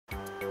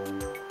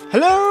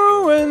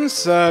Hello and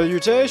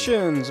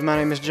salutations! My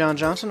name is John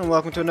Johnson and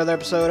welcome to another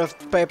episode of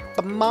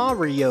Paper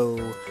Mario.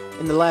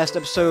 In the last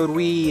episode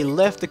we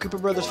left the Koopa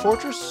Brothers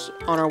Fortress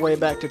on our way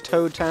back to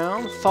Toad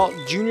Town, fought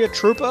Junior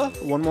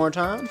Troopa one more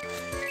time,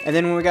 and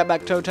then when we got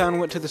back to Toad Town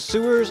went to the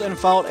sewers and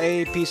fought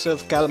a piece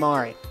of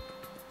calamari.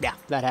 Yeah,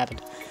 that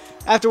happened.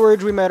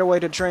 Afterwards we made our way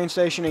to the train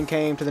station and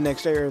came to the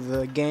next area of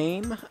the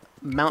game,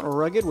 Mount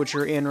Rugged, which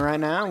you're in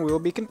right now, and we will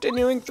be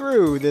continuing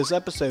through this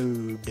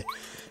episode.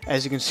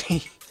 As you can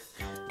see...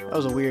 That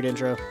was a weird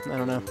intro. I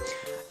don't know.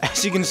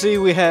 As you can see,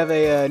 we have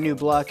a new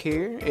block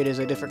here. It is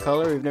a different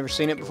color. We've never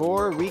seen it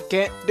before. We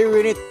can't do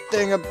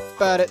anything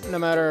about it, no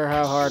matter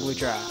how hard we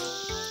try.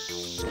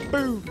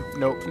 Boom!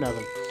 Nope,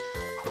 nothing.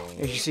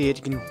 As you see,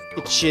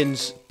 it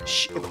sends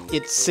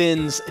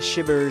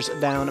shivers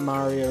down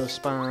Mario's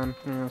spine.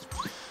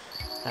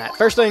 Alright,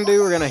 first thing to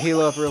do, we're gonna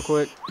heal up real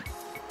quick.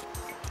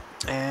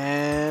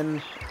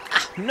 And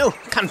no,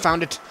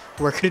 confound it.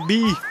 Where could it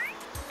be?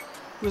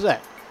 Who's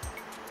that?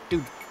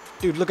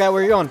 Dude, look out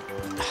where you're going.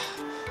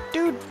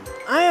 Dude,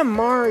 I am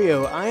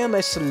Mario. I am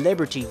a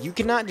celebrity. You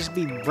cannot just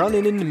be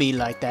running into me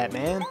like that,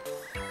 man.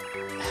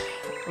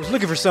 I was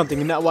looking for something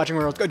and not watching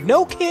where I was going.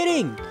 No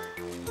kidding!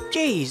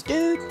 Jeez,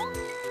 dude.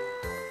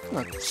 I'm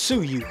gonna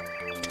sue you.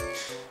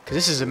 Because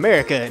this is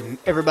America and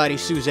everybody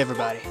sues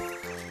everybody.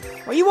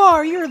 Well, you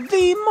are. You're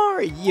the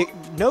Mario.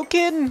 No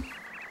kidding.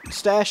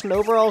 Stash and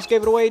overalls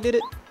gave it away, did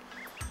it?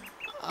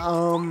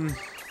 I'm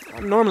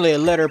normally a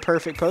letter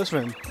perfect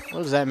postman.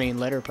 What does that mean,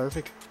 letter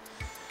perfect?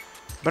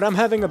 But I'm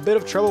having a bit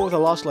of trouble with a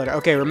lost letter.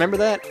 Okay, remember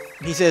that?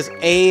 He says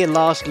a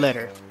lost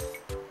letter.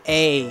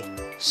 A.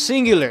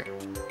 Singular.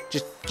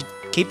 Just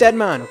keep that in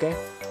mind, okay?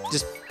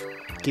 Just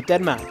keep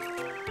that in mind.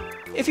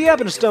 If you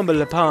happen to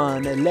stumble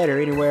upon a letter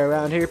anywhere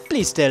around here,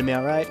 please tell me,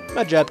 alright?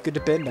 My job could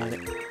depend on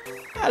it.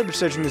 I'll be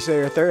searching this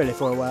area thoroughly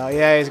for a while.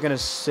 Yeah, he's gonna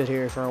sit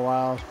here for a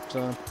while,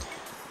 so...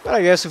 But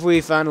I guess if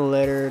we find a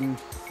letter, and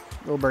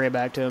we'll bring it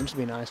back to him, it'll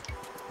be nice.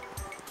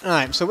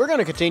 Alright, so we're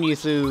gonna continue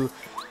through...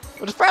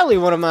 But it's probably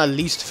one of my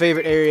least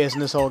favorite areas in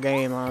this whole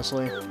game,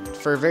 honestly.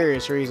 For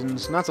various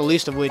reasons. Not the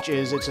least of which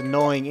is its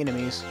annoying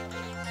enemies.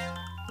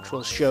 Which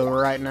we'll show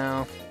right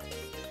now.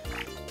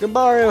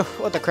 Goombario,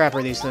 what the crap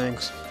are these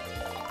things?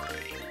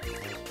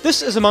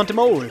 This is a Monty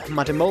Mole.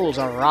 Monty Moles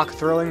are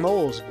rock-throwing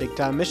moles.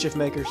 Big-time mischief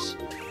makers.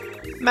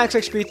 Max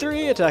XP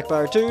 3, attack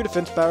power 2,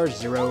 defense power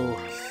 0.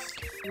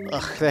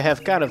 Ugh, they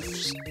have kind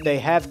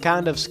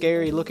of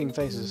scary-looking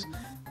faces.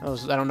 I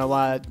don't know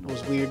why it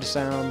was weird to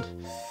sound.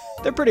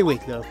 They're pretty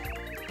weak, though.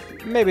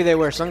 Maybe they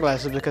wear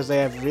sunglasses because they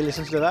have really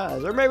sensitive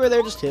eyes. Or maybe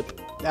they're just hip.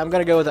 I'm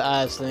gonna go with the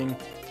eyes thing.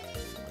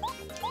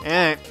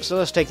 Alright, so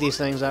let's take these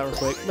things out real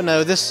quick. But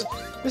no, this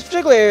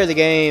particular area of the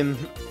game,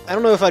 I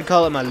don't know if I'd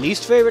call it my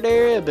least favorite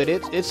area, but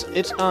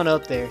it's on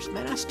up there.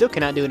 Man, I still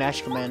cannot do an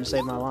action command to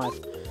save my life.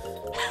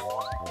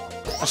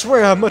 I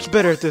swear I'm much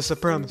better at this, I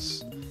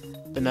promise.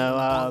 But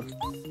no,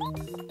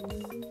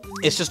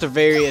 it's just a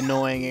very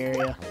annoying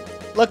area.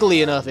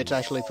 Luckily enough, it's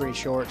actually pretty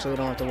short, so we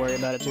don't have to worry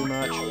about it too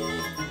much.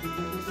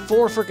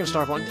 4 freaking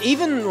star points.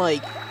 Even,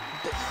 like...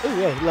 Oh,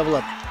 yeah, level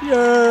up.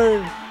 Yay!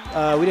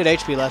 We did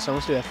HP last time.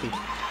 Let's do FP.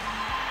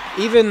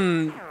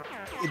 Even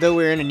though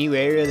we're in a new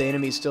area, the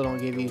enemies still don't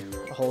give you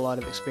a whole lot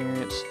of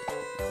experience.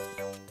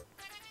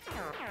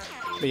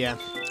 But yeah.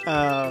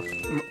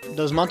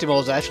 Those Monty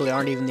Moles actually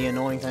aren't even the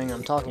annoying thing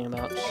I'm talking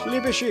about.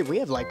 Sleepy sheep. We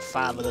have like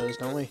 5 of those,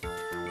 don't we?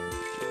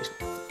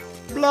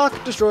 Jeez.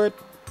 Block destroyed.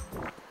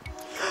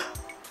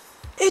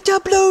 It's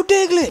a blue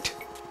Diglett!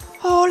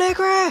 Holy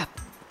crap!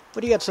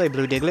 What do you got to say,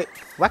 blue Diglett?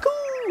 Wacko!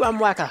 I'm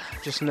Wacka.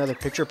 Just another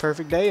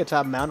picture-perfect day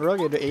atop Mount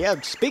Rugged. Yeah,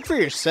 speak for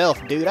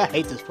yourself, dude. I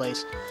hate this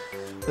place.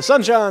 The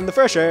sunshine, the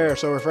fresh air,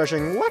 so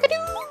refreshing.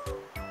 Wackadoo!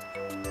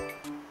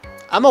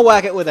 I'm gonna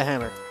whack it with a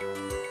hammer.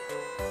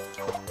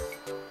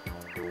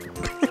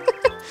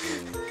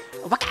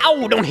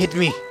 Wacko! Don't hit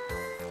me!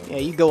 Yeah,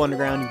 you go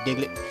underground, you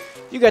Diglett.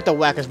 You got the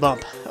Whackers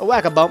Bump. A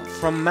Whack-a-Bump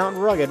from Mount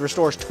Rugged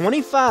restores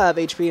 25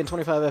 HP and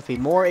 25 FP.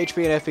 More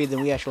HP and FP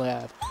than we actually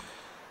have.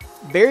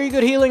 Very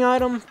good healing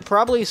item.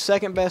 Probably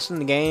second best in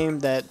the game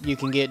that you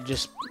can get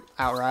just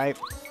outright.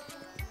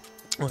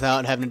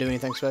 Without having to do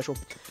anything special.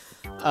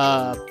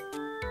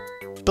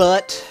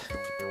 But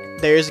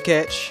there is a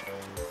catch.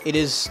 It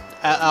is,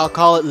 I'll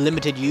call it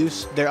limited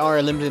use. There are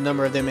a limited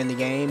number of them in the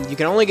game. You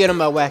can only get them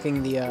by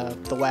whacking the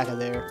Wacka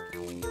there.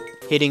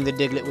 Hitting the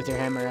Diglett with your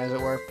hammer, as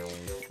it were.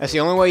 That's the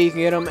only way you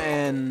can get them,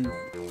 and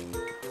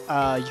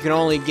you can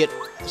only get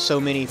so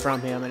many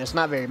from him, and it's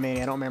not very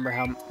many. I don't remember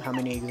how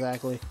many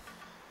exactly.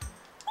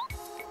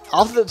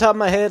 Off the top of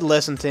my head,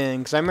 less than 10,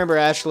 because I remember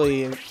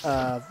actually,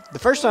 the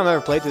first time I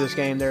ever played through this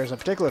game, there was a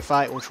particular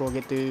fight, which we'll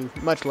get to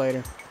much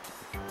later,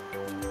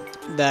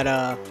 that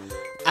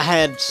I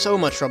had so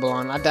much trouble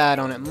on. I died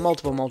on it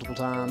multiple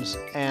times,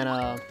 and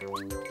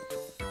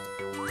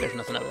there's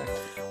nothing over there.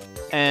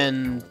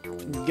 And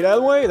get out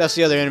of the way, that's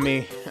the other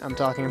enemy I'm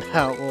talking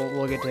about.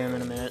 We'll get to him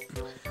in a minute.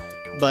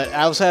 But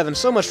I was having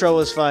so much trouble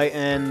with this fight,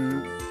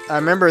 and I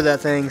remember that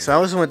thing, so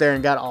I just went there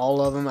and got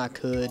all of them I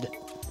could.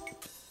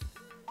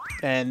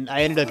 And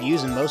I ended up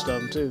using most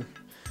of them, too.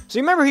 So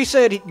you remember he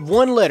said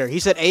one letter. He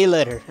said a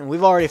letter, and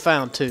we've already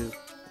found two.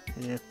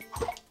 Yeah.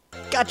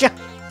 Gotcha.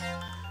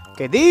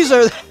 Okay, these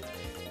are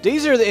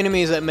the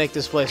enemies that make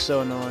this place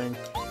so annoying.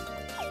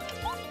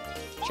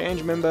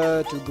 Change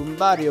member to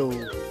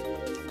Goombario.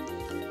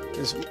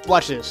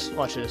 Watch this.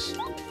 Watch this.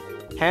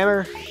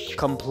 Hammer,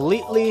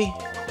 completely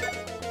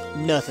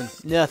nothing.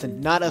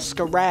 Nothing. Not a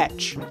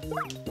scratch.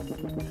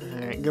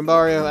 Alright,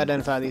 Goombario,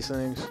 identify these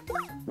things.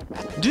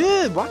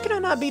 Dude, why can I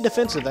not be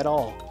defensive at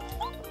all?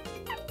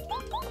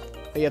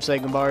 What do you have to say,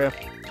 Goombario?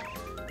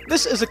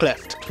 This is a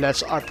cleft.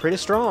 Clefts are pretty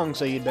strong,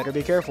 so you'd better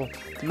be careful.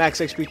 Max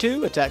XP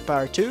 2, attack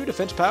power 2,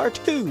 defense power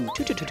 2.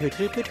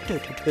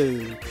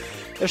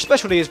 Their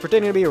specialty is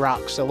pretending to be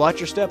rocks, so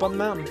watch your step on the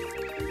mountain.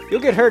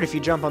 You'll get hurt if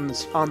you jump on the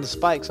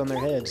spikes on their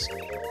heads.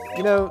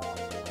 You know,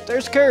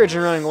 there's courage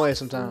in running away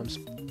sometimes.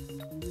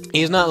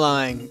 He's not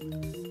lying.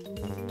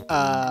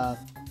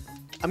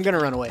 I'm gonna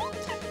run away.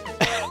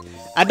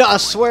 I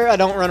swear I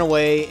don't run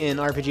away in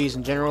RPGs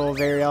in general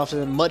very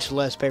often, much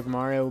less Paper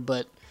Mario,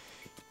 but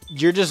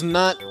you're just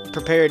not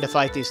prepared to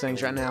fight these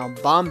things right now.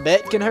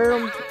 Bombette can hurt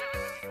them,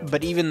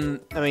 but even,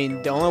 I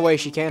mean, the only way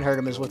she can hurt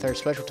them is with her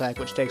special attack,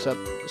 which takes up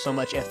so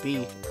much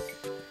FP.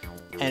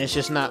 And it's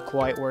just not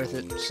quite worth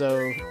it, so,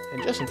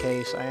 and just in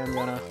case, I am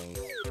gonna...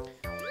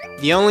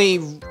 The only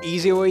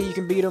easy way you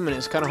can beat them, and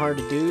it's kind of hard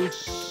to do,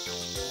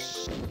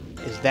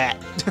 is that.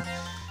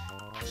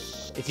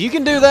 If you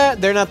can do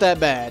that, they're not that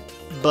bad.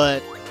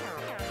 But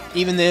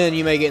even then,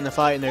 you may get in the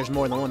fight and there's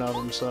more than one of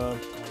them, so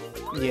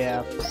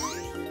yeah.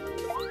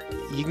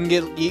 You can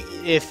get,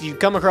 if you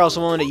come across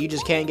one that you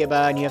just can't get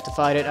by and you have to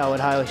fight it, I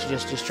would highly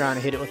suggest just trying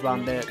to hit it with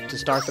Bombette to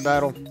start the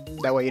battle.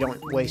 That way you don't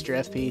waste your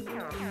FP.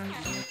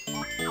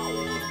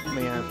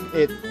 Yeah,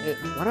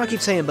 why do I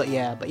keep saying but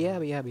yeah.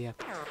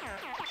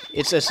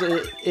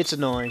 It's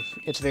annoying.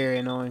 It's very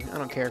annoying. I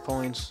don't care,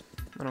 coins.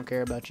 I don't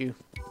care about you.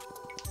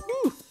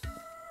 Woo!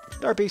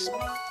 Star piece.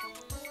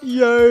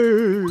 Yay!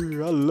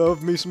 I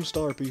love me some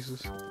star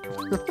pieces.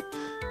 I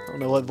don't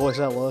know what voice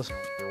that was.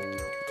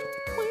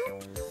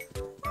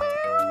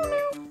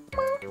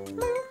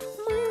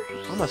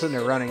 Why am I sitting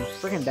there running?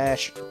 Freaking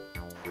dash.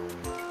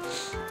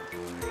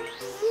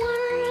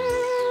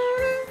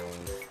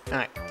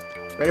 Alright.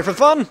 Ready for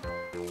fun?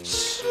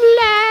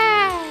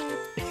 Slide!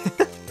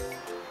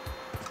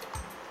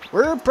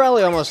 We're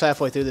probably almost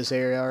halfway through this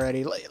area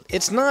already.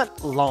 It's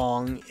not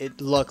long,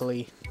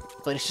 luckily,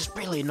 but it's just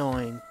really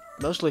annoying.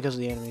 Mostly because of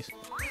the enemies.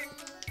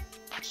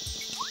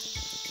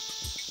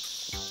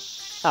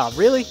 Oh,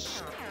 really?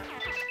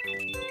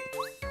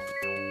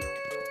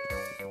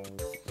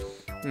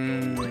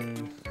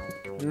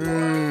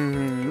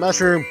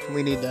 Mushroom.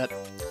 We need that.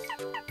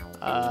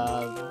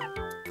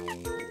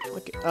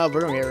 Oh,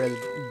 we're gonna get rid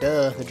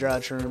of the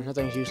dried shroom. That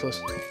thing's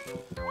useless.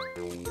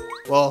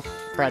 Well,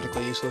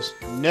 practically useless.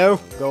 No,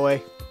 go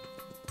away.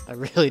 I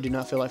really do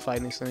not feel like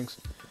fighting these things.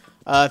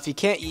 If you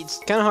can't, it's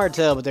kind of hard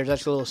to tell, but there's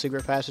actually a little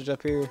secret passage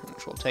up here,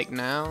 which we'll take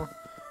now.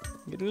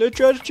 Get a little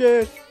treasure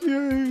chest. Yay!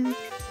 You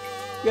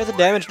got the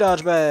damage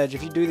dodge badge.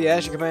 If you do the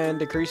action command,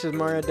 decreases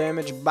Mario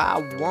damage by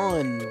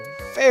 1.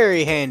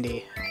 Very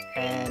handy.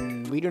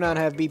 And we do not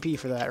have BP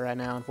for that right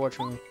now,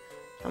 unfortunately.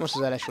 How much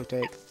does that actually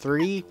take?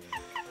 3?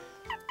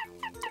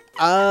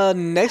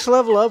 Next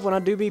level up, when I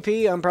do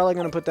BP, I'm probably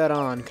going to put that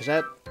on, because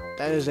that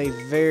is a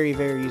very,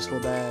 very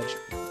useful badge.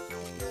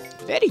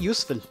 Very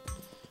useful.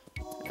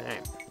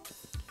 Alright.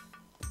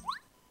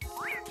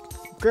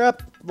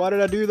 Crap, why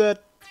did I do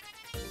that?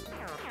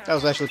 That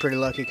was actually pretty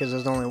lucky, because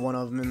there's only one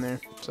of them in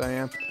there. So,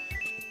 yeah.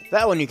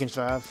 That one you can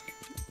survive.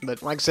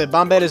 But, like I said,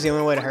 Bombette is the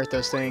only way to hurt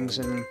those things,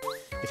 and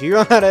if you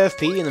run out of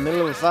FP in the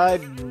middle of a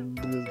fight,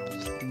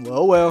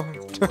 oh well.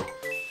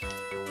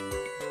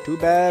 Too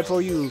bad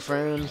for you,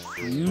 friend.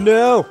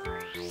 No!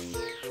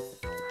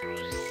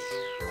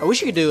 I wish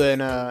you could do an,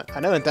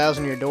 I know in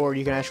Thousand Year Door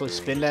you can actually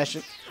spin dash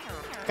it.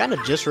 I kind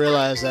of just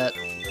realized that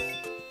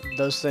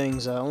those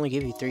things only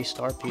give you 3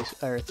 star points.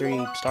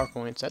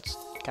 That's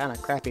kind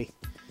of crappy.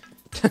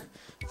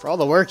 For all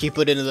the work you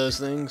put into those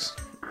things.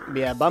 But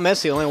yeah,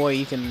 Bombette's the only way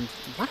you can...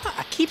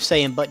 I keep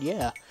saying, but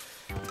yeah.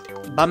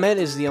 Bombette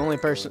is the only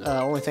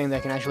thing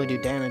that can actually do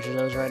damage to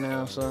those right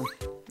now, so...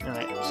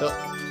 Alright, so...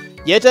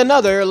 Yet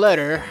another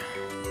letter.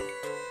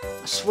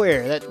 I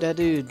swear, that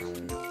dude...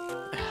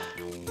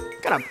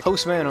 What kind of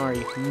postman are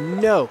you?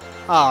 No!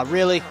 Ah,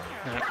 really?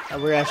 Right,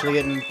 we're actually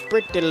getting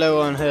pretty low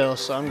on health,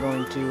 so I'm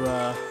going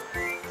to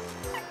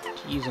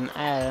use an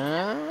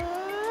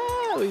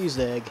we'll use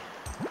the egg.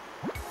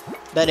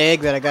 That egg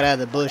that I got out of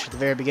the bush at the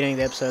very beginning of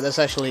the episode, that's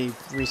actually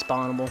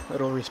respawnable.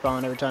 It'll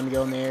respawn every time you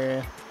go in the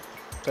area.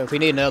 So if we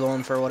need another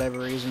one for whatever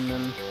reason,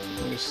 then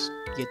we'll just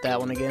get that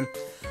one again.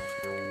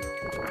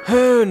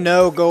 Oh,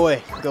 no, go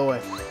away. Go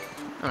away.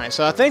 Alright,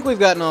 so I think we've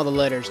gotten all the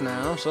letters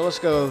now, so let's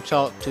go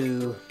talk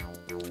to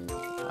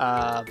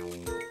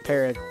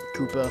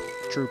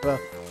Troopa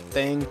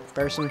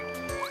person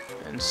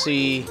and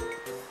see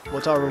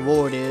what our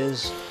reward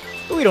is.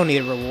 But we don't need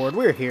a reward.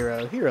 We're a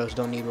hero. Heroes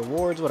don't need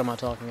rewards. What am I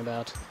talking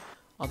about?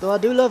 Although I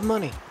do love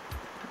money.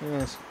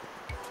 Yes.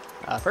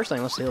 First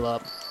thing, let's heal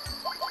up.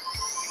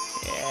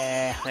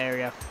 There we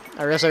go.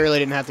 I guess I really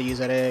didn't have to use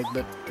that egg,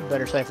 but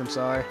better safe than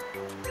sorry.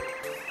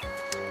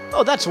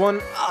 Oh, that's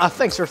one.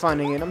 Thanks for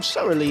finding it. I'm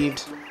so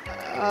relieved.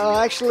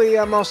 Actually,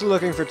 I'm also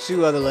looking for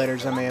 2 other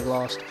letters I may have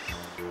lost.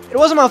 It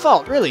wasn't my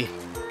fault, really.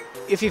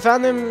 If you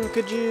found them,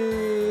 could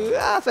you...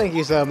 thank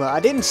you so much. I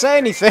didn't say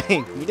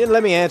anything. You didn't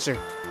let me answer.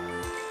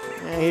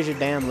 Here's your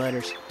damn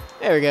letters.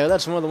 There we go.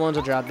 That's one of the ones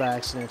I dropped by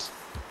accident.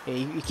 Yeah,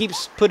 he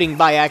keeps putting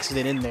by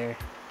accident in there.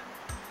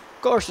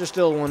 Of course, there's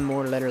still one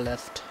more letter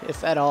left.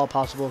 If at all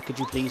possible, could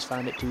you please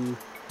find it too?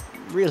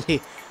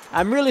 Really,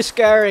 I'm really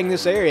scouring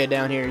this area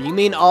down here. You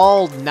mean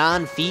all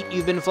 9 feet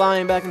you've been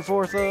flying back and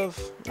forth of?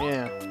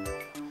 Yeah.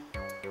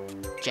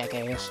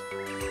 Jackass.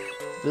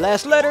 The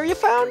last letter, you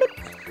found it?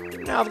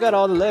 Now I've got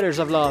all the letters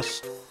I've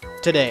lost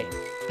today.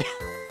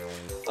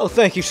 Oh,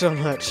 thank you so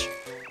much.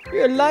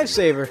 You're a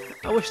lifesaver.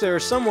 I wish there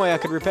was some way I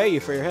could repay you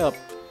for your help.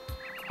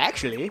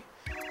 Actually,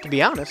 to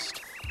be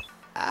honest,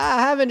 I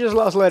haven't just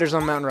lost letters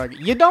on Mountain Rocket.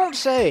 You don't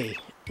say.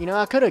 You know,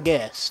 I could have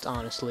guessed,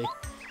 honestly.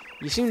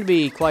 You seem to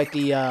be quite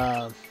the,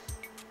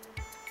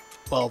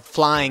 well,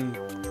 flying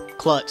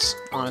klutz,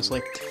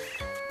 honestly.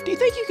 Do you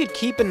think you could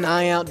keep an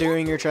eye out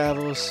during your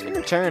travels? In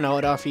return, I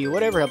would offer you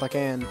whatever help I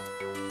can.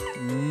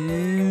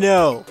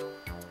 No.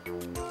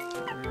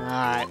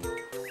 Alright.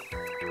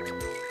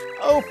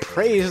 Oh,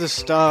 praise the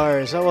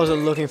stars. I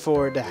wasn't looking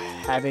forward to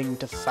having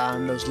to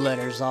find those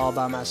letters all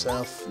by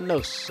myself.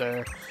 No,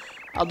 sir.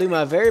 I'll do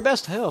my very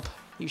best to help.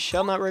 You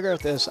shall not regret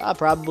this. I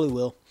probably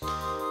will.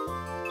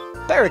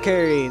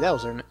 Paracarry. That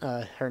was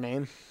her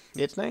name.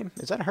 Its name?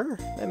 Is that her?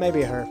 That may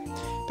be her.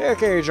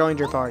 Paracarry joined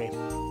your party.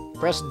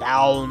 Press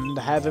down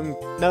to have him...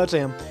 No, it's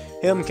him.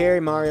 Him carry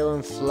Mario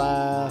and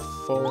fly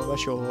for a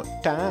short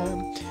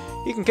time.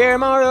 He can carry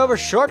Mario over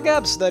short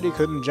gaps that he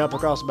couldn't jump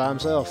across by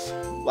himself.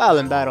 While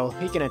in battle,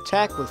 he can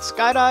attack with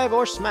skydive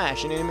or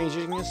smash an enemies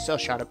using his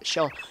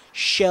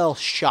shell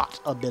shot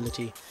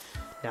ability.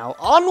 Now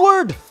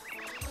onward!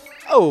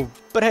 Oh,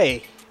 but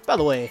hey, by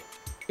the way,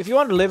 if you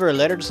want to deliver a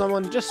letter to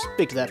someone, just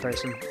speak to that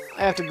person.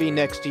 I have to be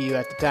next to you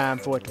at the time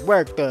for it to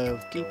work, though.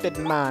 Keep it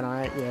in mind,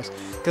 alright? Yes.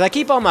 Because I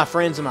keep all my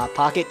friends in my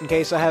pocket in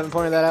case I haven't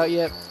pointed that out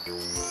yet.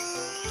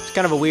 It's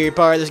kind of a weird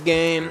part of this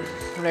game.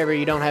 Whenever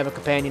you don't have a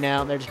companion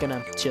out, they're just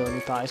gonna chill in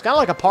your pocket. It's kind of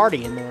like a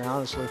party in there,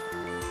 honestly.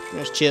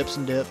 There's chips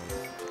and dip.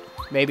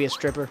 Maybe a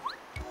stripper.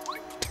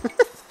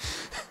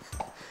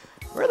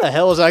 Where the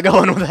hell was I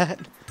going with that?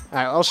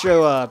 Alright, I'll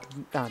show, oh,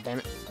 damn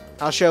it.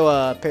 I'll show,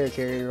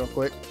 Paracarry real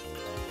quick.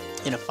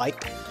 In a fight.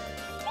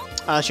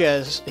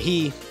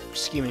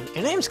 Excuse me.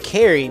 Her name's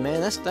Carrie,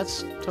 man.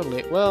 That's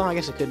totally... Well, I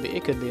guess it could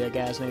be a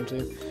guy's name,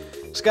 too.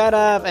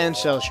 Skydive and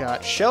shell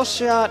shot. Shell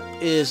shot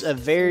is a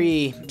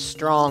very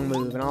strong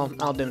move, and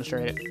I'll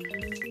demonstrate it.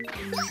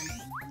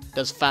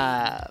 Does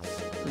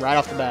 5 right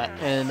off the bat,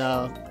 and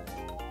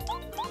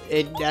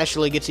it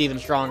actually gets even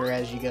stronger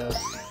as you go.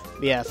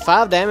 But yeah,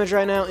 5 damage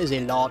right now is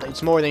a lot.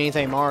 It's more than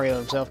anything Mario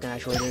himself can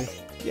actually do.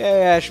 Yeah, I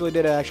actually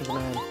did an action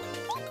command.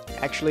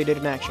 Actually did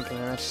an action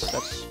command.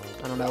 That's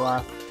I don't know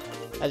why.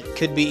 That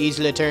could be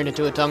easily turned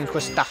into a tongue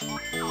twister.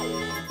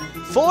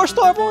 4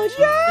 star points,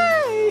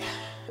 yay!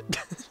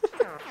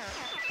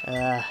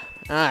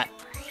 Alright.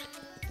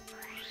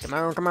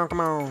 Come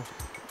on.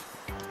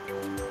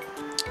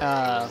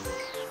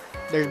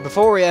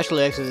 Before we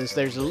actually exit this,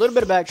 there's a little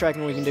bit of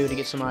backtracking we can do to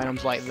get some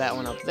items like that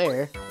one up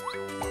there.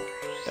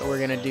 That we're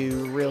gonna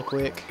do real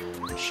quick.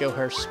 Show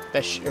her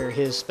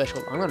his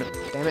special.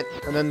 Damn it.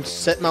 And then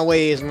set my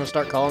ways. I'm gonna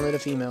start calling it a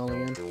female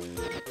again.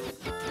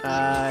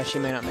 She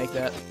may not make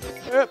that.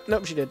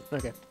 Nope, she did.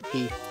 Okay.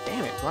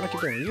 Damn it. Why do I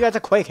keep doing it? You got the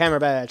Quake Hammer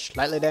badge.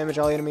 Lightly damage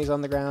all enemies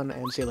on the ground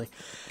and ceiling.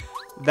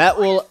 That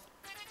will...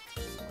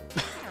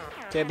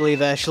 Can't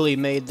believe I actually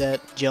made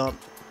that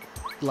jump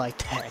like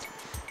that.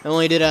 Not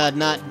only did I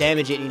not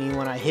damage it any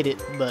when I hit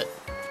it, but...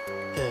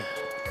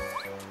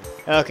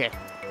 Okay.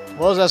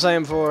 What was I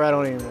saying before? I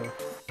don't even know.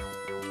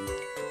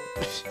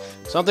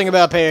 Something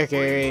about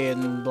Paracarry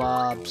and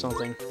blah,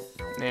 something.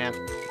 Yeah.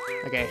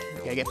 Okay,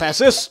 gotta get past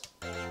this.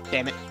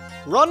 Damn it.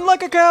 Run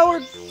like a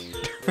coward!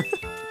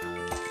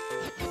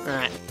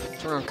 Alright,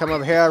 so we're gonna come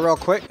over here real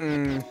quick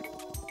and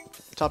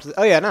talk to the...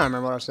 Oh yeah, now I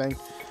remember what I was saying.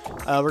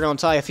 We're gonna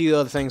tie a few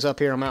other things up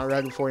here on Mount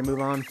Rugged before we move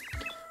on.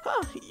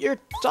 Huh, you're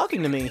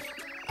talking to me.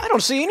 I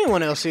don't see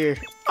anyone else here.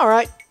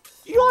 Alright,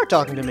 you are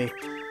talking to me.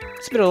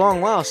 It's been a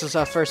long while since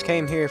I first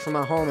came here from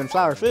my home in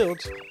Flower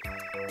Fields.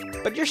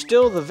 But you're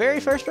still the very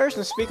first person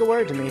to speak a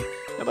word to me.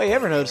 Nobody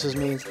ever notices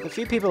me. The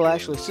few people I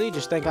actually see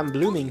just think I'm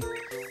blooming.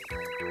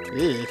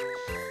 Ugh.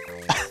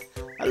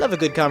 I love a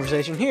good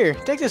conversation. Here,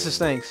 take this as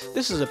thanks.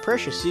 This is a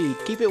precious seed.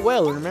 Keep it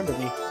well and remember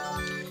me.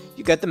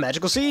 You got the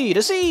magical seed.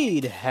 A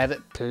seed! Have it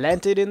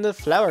planted in the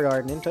flower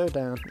garden in Toad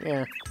Town.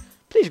 Yeah.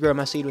 Please grow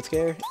my seed with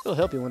care. It'll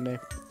help you one day.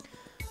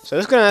 So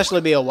it's going to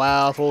actually be a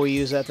while before we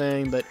use that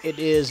thing, but it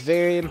is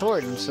very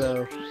important,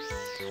 so...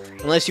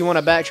 Unless you want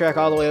to backtrack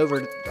all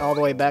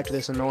the way back to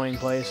this annoying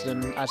place,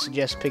 then I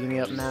suggest picking it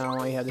up now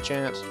while you have the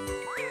chance.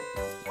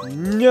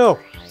 No!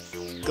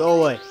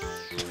 Go away.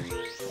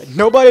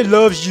 Nobody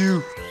loves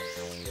you!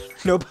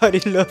 Nobody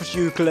loves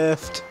you,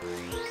 Cleft.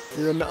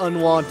 You're an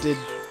unwanted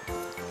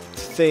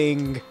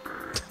thing.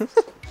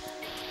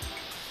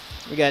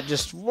 We got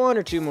just one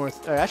or two more.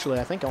 Or actually,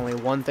 I think only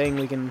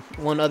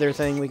one other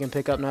thing we can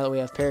pick up now that we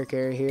have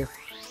Parakarry here.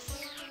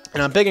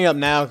 And I'm picking up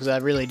now because I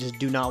really just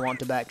do not want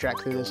to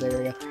backtrack through this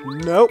area.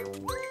 Nope.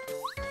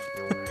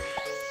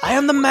 I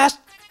am the master.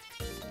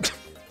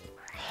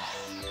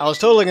 I was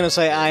totally gonna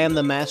say I am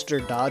the master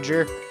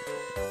dodger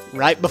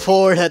right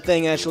before that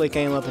thing actually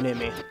came up and hit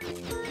me,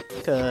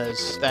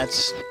 because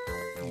that's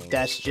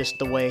just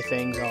the way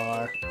things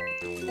are.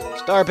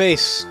 Star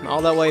piece,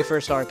 all that way for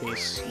a star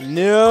piece.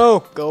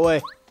 No, go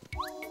away.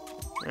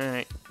 All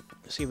right,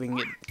 let's see if we can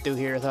get through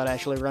here without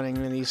actually running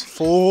into these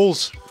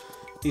fools,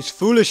 these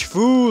foolish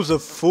fools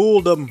of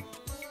fooldom.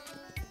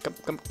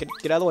 Come,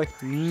 get out of the way.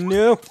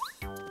 No,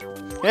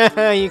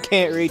 you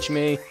can't reach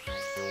me.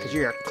 Because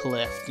you're a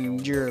cliff,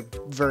 and you're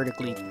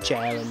vertically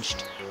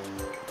challenged.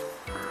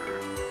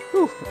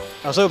 Whew.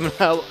 I was hoping,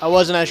 I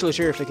wasn't actually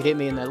sure if it could hit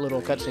me in that little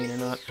cutscene or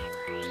not.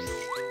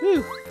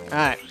 Whew.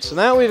 Alright, so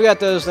now we've got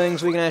those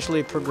things, we can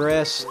actually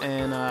progress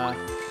and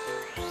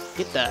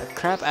get the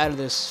crap out of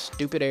this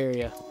stupid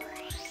area.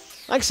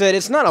 Like I said,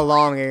 it's not a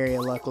long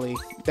area, luckily.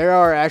 There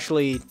are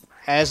actually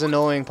as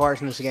annoying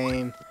parts in this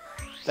game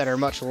that are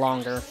much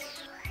longer.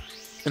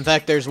 In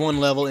fact, there's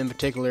one level in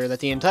particular that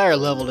the entire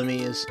level to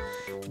me is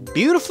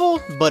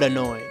beautiful, but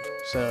annoying.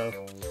 So,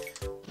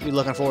 I'll be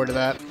looking forward to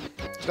that.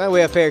 So now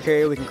we have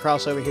Parakarry, we can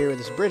cross over here where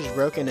this bridge is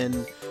broken,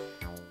 and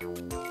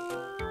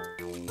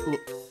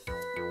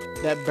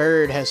that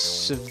bird has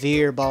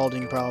severe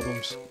balding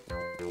problems.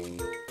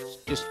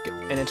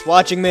 And it's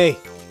watching me.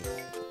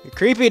 You're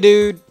creepy,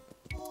 dude.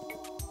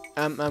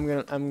 I'm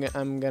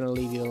gonna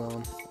leave you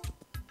alone.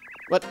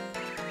 What?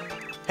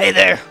 Hey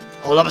there!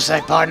 Hold up a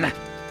sec, partner.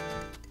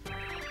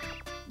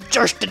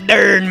 Just a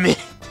darn me.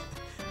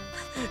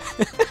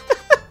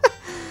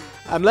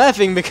 I'm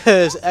laughing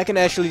because I can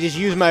actually just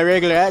use my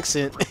regular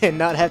accent and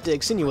not have to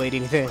insinuate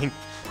anything.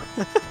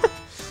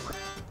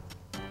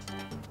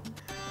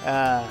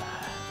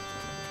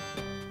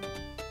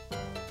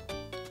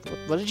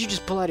 What did you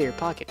just pull out of your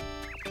pocket?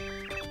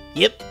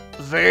 Yep,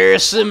 very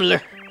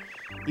similar.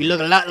 You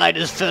look a lot like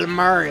this fella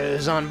Mario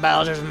is on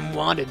Bowser's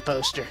Wanted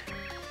poster.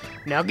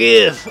 Now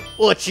give,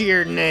 what's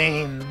your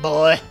name,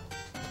 boy?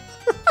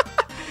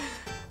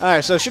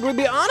 Alright, so should we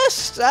be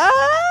honest?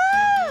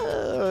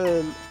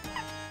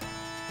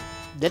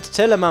 Let's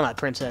tell him I'm a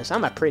princess.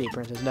 I'm a pretty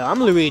princess. No,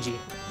 I'm Luigi.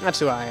 That's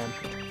who I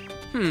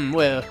am.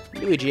 Well,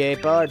 Luigi, eh,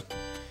 bud?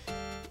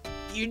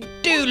 You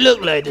do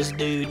look like this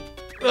dude.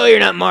 Well,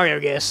 you're not Mario, I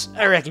guess.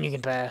 I reckon you can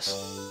pass.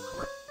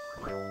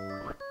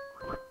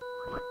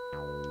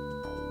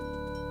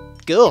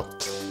 Cool.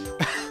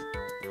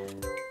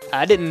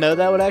 I didn't know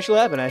that would actually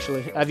happen,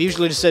 actually. I've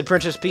usually just said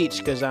Princess Peach,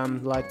 because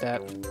I'm like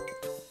that.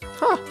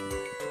 Huh.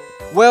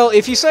 Well,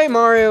 if you say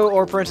Mario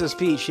or Princess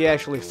Peach, he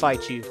actually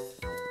fights you.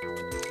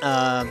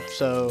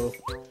 So...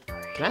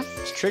 Can I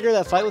just trigger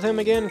that fight with him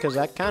again? Because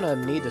I kind of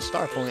need the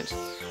star points.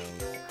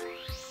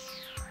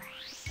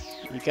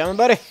 You coming,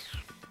 buddy?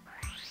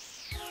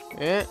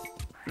 Yeah.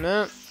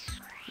 No.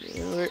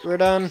 We're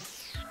done.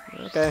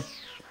 Okay.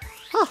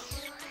 Huh.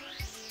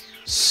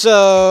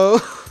 So...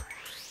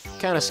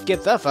 kind of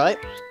skipped that fight.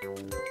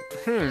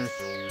 Oh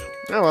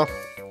well.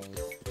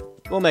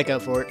 We'll make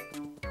up for it.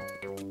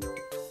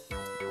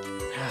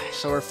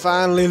 So we're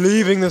finally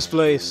leaving this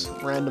place.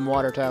 Random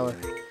water tower.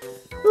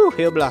 Whew,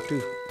 he'll block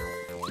too.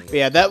 But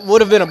yeah, that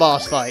would have been a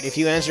boss fight if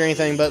you answer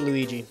anything but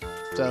Luigi.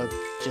 So,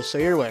 just so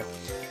you're aware.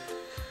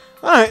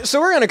 Alright, so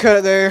we're going to cut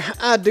it there.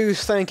 I do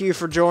thank you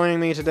for joining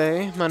me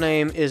today. My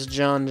name is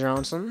John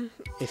Johnson.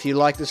 If you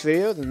like this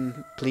video,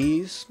 then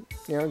please,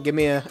 give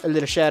me a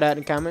little shout out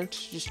in the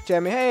comments. Just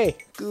tell me, hey,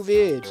 cool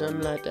vid,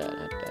 something like that.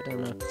 I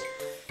don't know.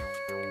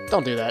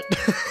 Don't do that.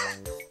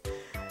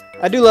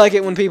 I do like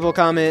it when people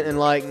comment and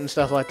like and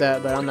stuff like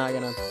that, but I'm not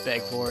going to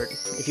beg for it.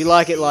 If you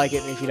like it, like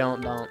it. If you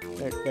don't, don't.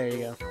 There you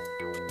go.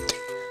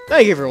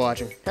 Thank you for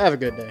watching. Have a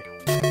good day.